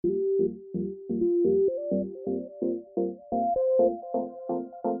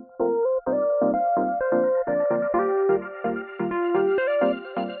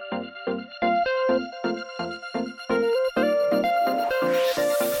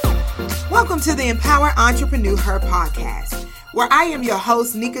Welcome to the Empower Entrepreneur Her podcast, where I am your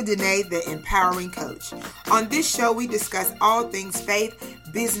host, Nika Dene, the Empowering Coach. On this show, we discuss all things faith,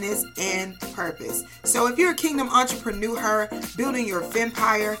 business, and purpose. So if you're a kingdom entrepreneur, building your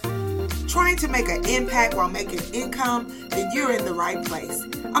empire, trying to make an impact while making income, then you're in the right place.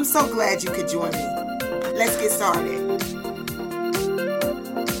 I'm so glad you could join me. Let's get started.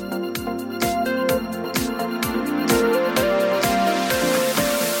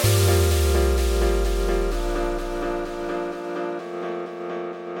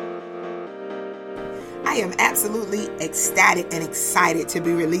 I am absolutely ecstatic and excited to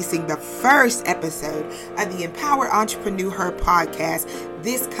be releasing the first episode of the Empower Entrepreneur Her podcast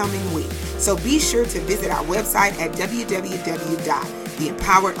this coming week. So be sure to visit our website at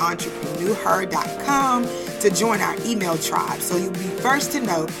www.theempoweredentrepreneur.com to join our email tribe so you'll be first to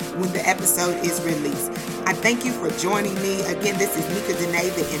know when the episode is released. I thank you for joining me. Again, this is Nika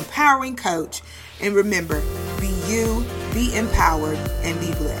Dene, the Empowering Coach. And remember, be you, be empowered, and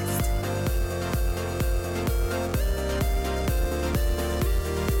be blessed.